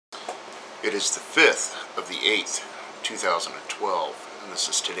It is the 5th of the 8th, 2012, and this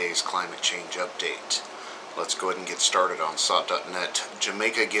is today's climate change update. Let's go ahead and get started on SAW.net.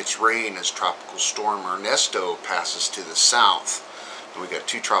 Jamaica gets rain as Tropical Storm Ernesto passes to the south. And we got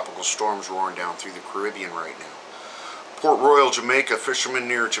two tropical storms roaring down through the Caribbean right now. Port Royal, Jamaica. Fishermen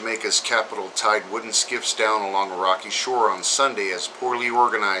near Jamaica's capital tied wooden skiffs down along a rocky shore on Sunday as poorly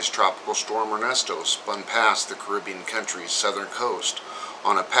organized Tropical Storm Ernesto spun past the Caribbean country's southern coast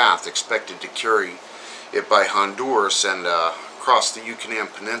on a path expected to carry it by Honduras and across the Yucatan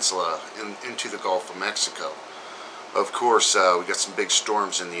Peninsula into the Gulf of Mexico. Of course, we got some big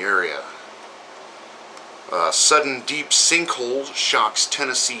storms in the area. Sudden deep sinkhole shocks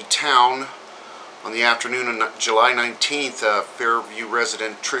Tennessee town. On the afternoon of July 19th, Fairview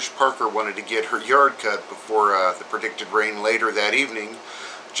resident Trish Parker wanted to get her yard cut before the predicted rain later that evening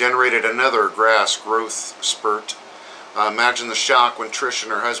generated another grass growth spurt. Imagine the shock when Trish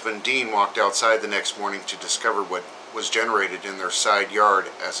and her husband Dean walked outside the next morning to discover what was generated in their side yard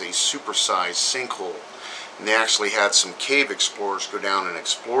as a supersized sinkhole. And they actually had some cave explorers go down and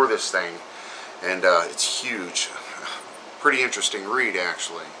explore this thing, and it's huge. Pretty interesting read,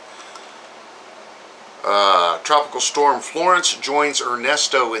 actually. Tropical Storm Florence joins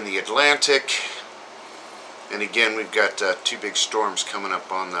Ernesto in the Atlantic. And again, we've got two big storms coming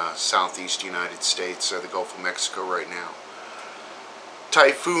up on the southeast United States, the Gulf of Mexico right now.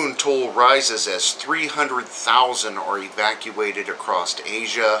 Typhoon toll rises as 300,000 are evacuated across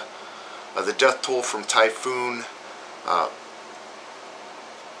Asia. The death toll from Typhoon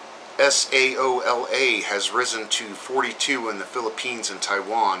Saola has risen to 42 in the Philippines and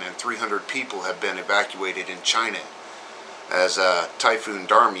Taiwan, and 300 people have been evacuated in China as Typhoon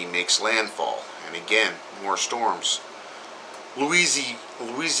Darmy makes landfall. And again, more storms.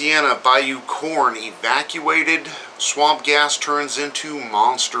 Louisiana Bayou Corne evacuated. Swamp gas turns into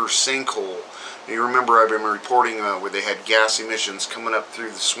monster sinkhole. You remember I've been reporting where they had gas emissions coming up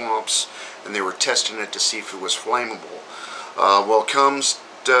through the swamps, and they were testing it to see if it was flammable. Well, come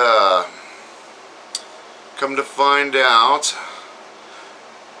to find out,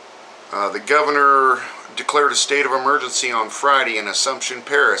 the governor declared a state of emergency on Friday in Assumption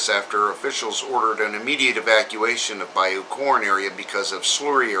Parish after officials ordered an immediate evacuation of Bayou Corne area because of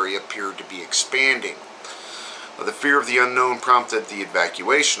slurry area appeared to be expanding. The fear of the unknown prompted the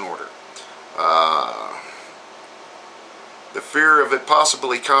evacuation order. The fear of it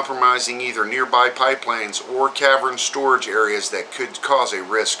possibly compromising either nearby pipelines or cavern storage areas that could cause a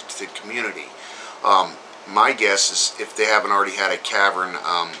risk to the community. My guess is if they haven't already had a cavern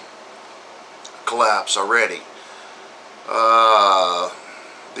collapse already.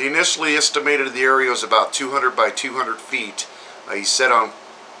 They initially estimated the area was about 200 by 200 feet. He said on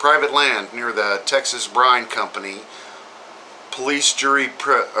private land near the Texas Brine Company. Police jury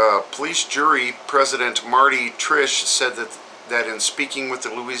President Marty Trish said that in speaking with the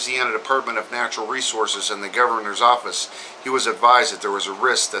Louisiana Department of Natural Resources and the governor's office, he was advised that there was a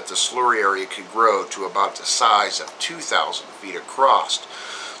risk that the slurry area could grow to about the size of 2,000 feet across.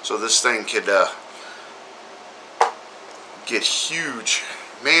 So this thing could get huge.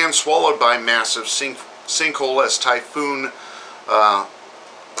 Man swallowed by massive sinkhole as Typhoon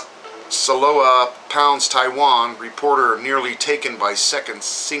Saola pounds Taiwan. Reporter nearly taken by second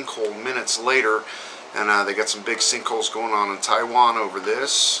sinkhole minutes later. And they got some big sinkholes going on in Taiwan over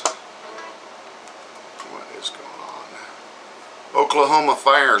this. What is going on? Oklahoma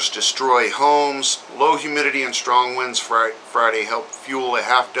fires destroy homes. Low humidity and strong winds Friday helped fuel a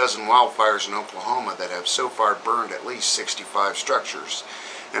half-dozen wildfires in Oklahoma that have so far burned at least 65 structures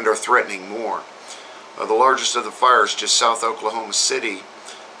and are threatening more. The largest of the fires just south of Oklahoma City,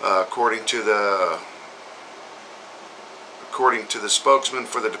 according to the spokesman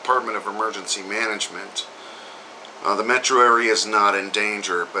for the Department of Emergency Management. The metro area is not in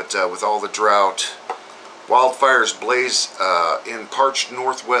danger, but with all the drought, wildfires blaze in parched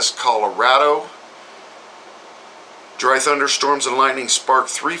northwest Colorado. Dry thunderstorms and lightning sparked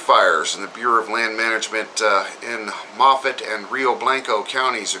 3 fires in the Bureau of Land Management in Moffett and Rio Blanco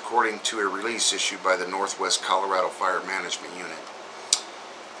counties, according to a release issued by the Northwest Colorado Fire Management Unit.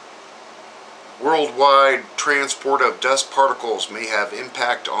 Worldwide transport of dust particles may have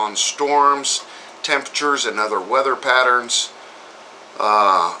impact on storms, temperatures, and other weather patterns.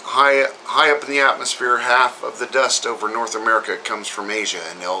 High up in the atmosphere, half of the dust over North America comes from Asia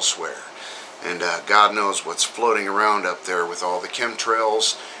and elsewhere. And God knows what's floating around up there with all the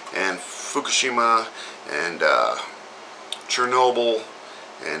chemtrails and Fukushima and Chernobyl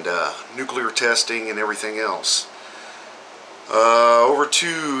and nuclear testing and everything else. Over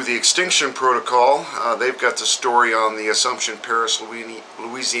to the Extinction Protocol. They've got the story on the Assumption Parish,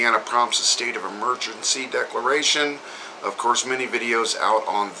 Louisiana prompts a state of emergency declaration. Of course, many videos out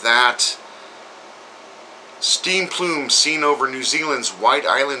on that. Steam plume seen over New Zealand's White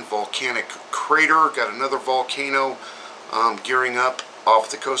Island volcanic crater. Got another volcano gearing up off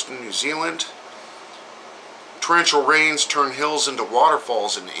the coast of New Zealand. Torrential rains turn hills into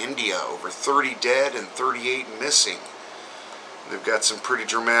waterfalls in India. Over 30 dead and 38 missing. They've got some pretty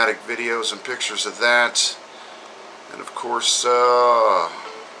dramatic videos and pictures of that. And of course,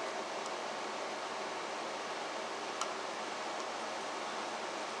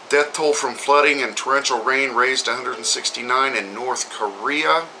 death toll from flooding and torrential rain raised to 169 in North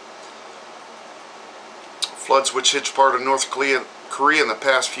Korea. Floods which hit part of North Korea in the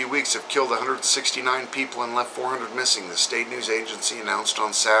past few weeks have killed 169 people and left 400 missing, the state news agency announced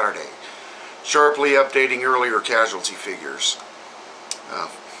on Saturday, sharply updating earlier casualty figures.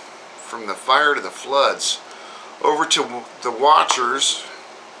 From the fire to the floods, over to the watchers.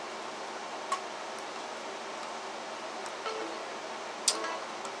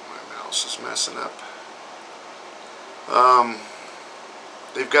 My mouse is messing up.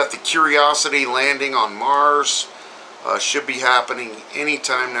 They've got the Curiosity landing on Mars. Should be happening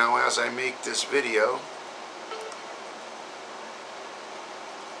anytime now as I make this video.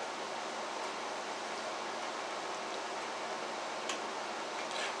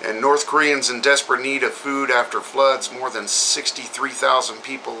 And North Koreans in desperate need of food after floods. More than 63,000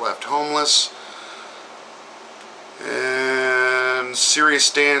 people left homeless. And serious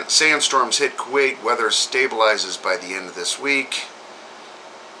sandstorms hit Kuwait. Weather stabilizes by the end of this week.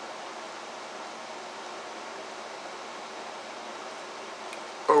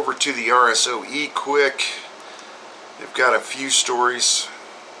 Over to the RSOE quick. They've got a few stories.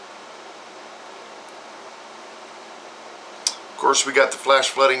 Of course, we got the flash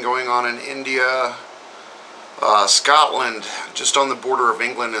flooding going on in India. Scotland, just on the border of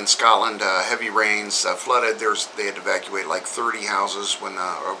England and Scotland, heavy rains flooded. They had to evacuate like 30 houses when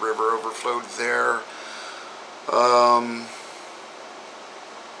a river overflowed there.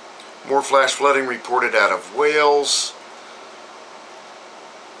 More flash flooding reported out of Wales.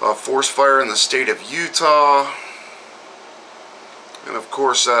 Forest fire in the state of Utah. And of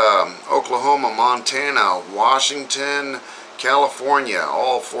course, Oklahoma, Montana, Washington, California,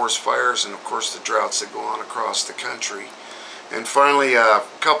 all forest fires, and of course the droughts that go on across the country. And finally, a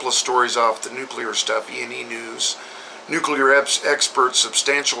couple of stories off the nuclear stuff, E&E News. Nuclear experts,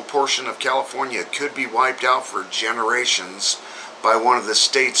 substantial portion of California could be wiped out for generations by one of the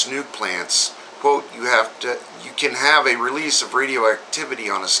state's nuke plants. Quote, you can have a release of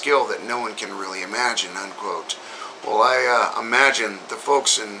radioactivity on a scale that no one can really imagine, unquote. Well, I imagine the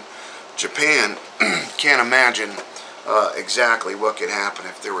folks in Japan can't imagine exactly what could happen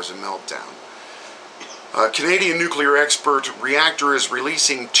if there was a meltdown. Canadian nuclear expert, reactor is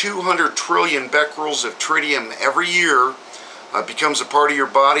releasing 200 trillion becquerels of tritium every year. Becomes a part of your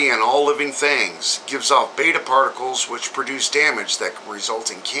body and all living things. Gives off beta particles which produce damage that can result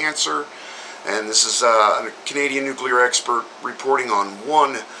in cancer. And this is a Canadian nuclear expert reporting on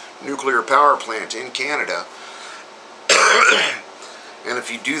one nuclear power plant in Canada. And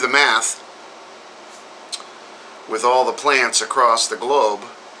if you do the math, with all the plants across the globe,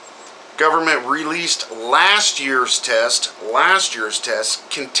 government released last year's test,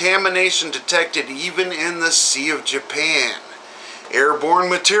 contamination detected even in the Sea of Japan. Airborne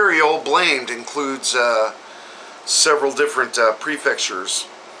material blamed includes several different prefectures.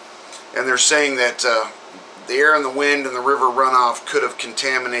 And they're saying that the air and the wind and the river runoff could have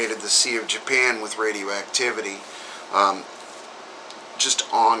contaminated the Sea of Japan with radioactivity. Just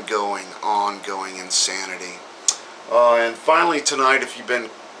ongoing insanity. And finally tonight, if you've been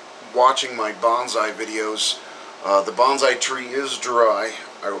watching my bonsai videos, the bonsai tree is dry.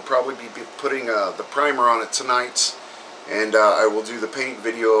 I will probably be putting the primer on it tonight, and I will do the paint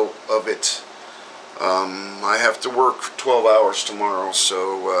video of it. I have to work 12 hours tomorrow,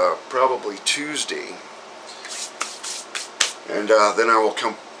 so probably Tuesday. And then I will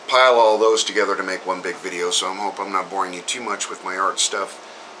compile all those together to make one big video, so I hope I'm not boring you too much with my art stuff.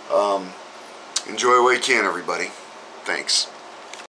 Enjoy what you can, everybody. Thanks.